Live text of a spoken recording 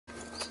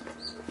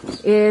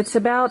It's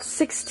about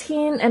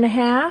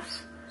 16.5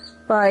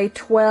 by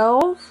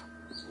 12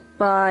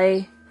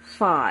 by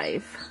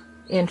 5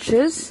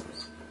 inches.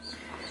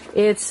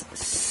 It's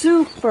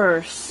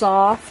super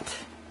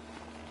soft.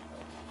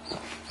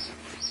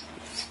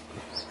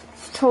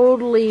 It's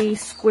totally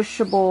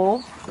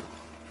squishable.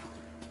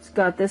 It's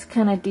got this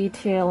kind of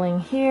detailing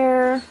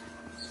here.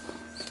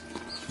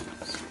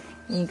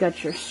 And you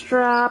got your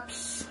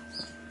straps.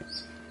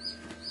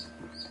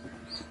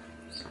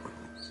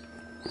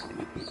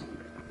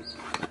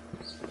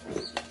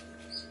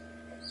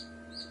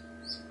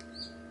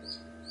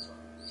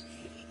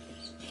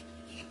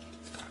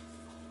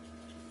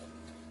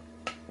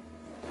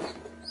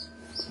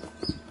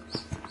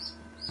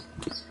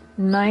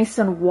 Nice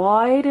and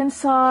wide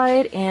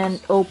inside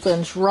and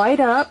opens right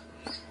up,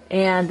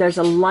 and there's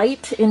a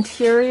light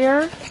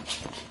interior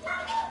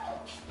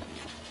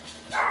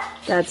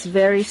that's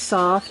very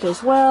soft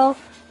as well.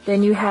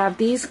 Then you have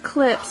these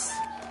clips,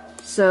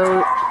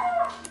 so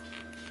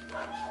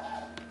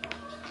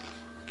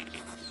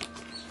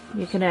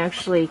you can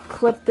actually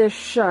clip this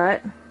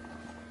shut.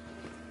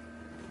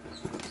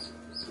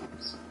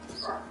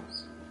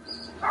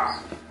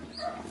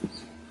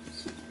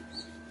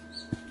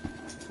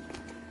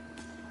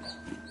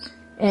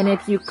 And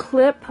if you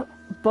clip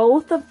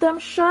both of them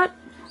shut,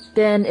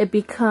 then it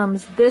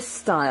becomes this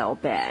style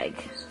bag.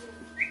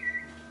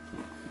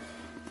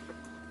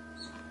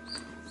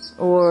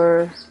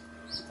 Or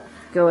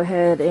go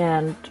ahead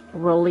and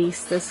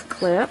release this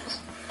clip,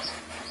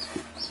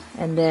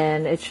 and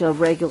then it's a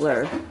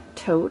regular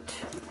tote.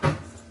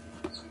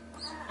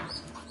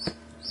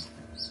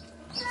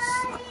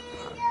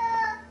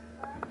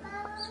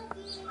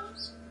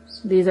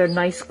 These are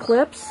nice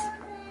clips.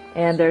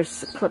 And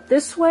there's a clip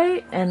this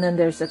way, and then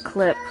there's a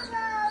clip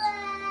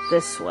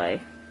this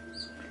way.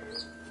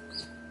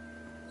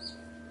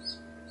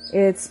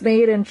 It's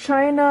made in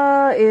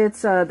China.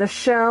 It's the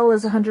shell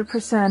is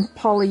 100%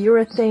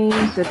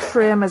 polyurethane. The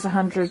trim is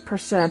 100%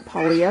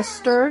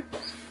 polyester.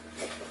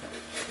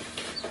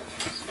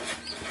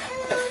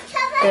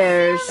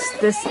 There's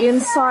this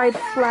inside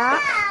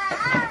flap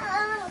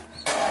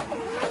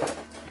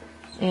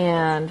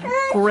and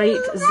great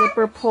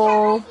zipper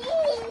pull.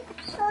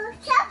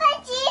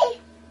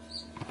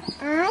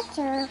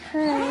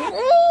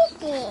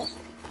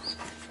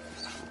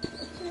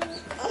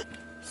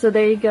 So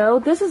there you go.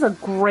 This is a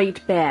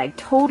great bag.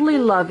 Totally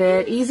love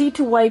it. Easy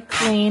to wipe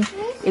clean.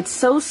 It's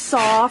so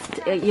soft.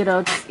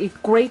 It's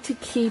great to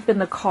keep in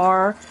the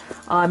car.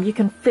 You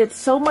can fit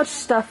so much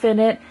stuff in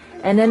it,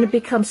 and then it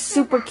becomes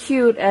super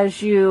cute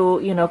as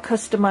you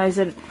customize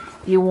it.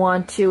 You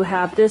want to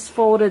have this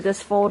folded,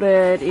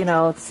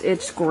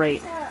 it's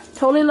great.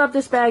 Totally love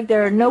this bag.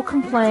 There are no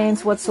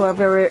complaints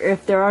whatsoever.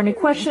 If there are any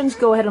questions,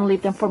 go ahead and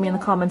leave them for me in the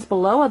comments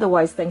below.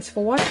 Otherwise, thanks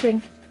for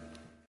watching.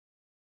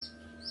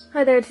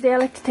 Hi there. Today I'd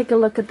like to take a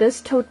look at this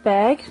tote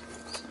bag.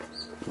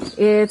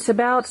 It's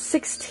about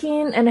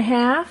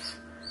 16.5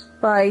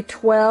 by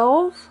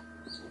 12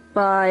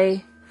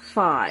 by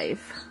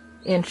 5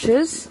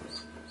 inches.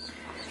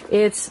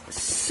 It's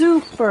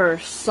super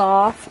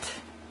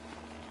soft.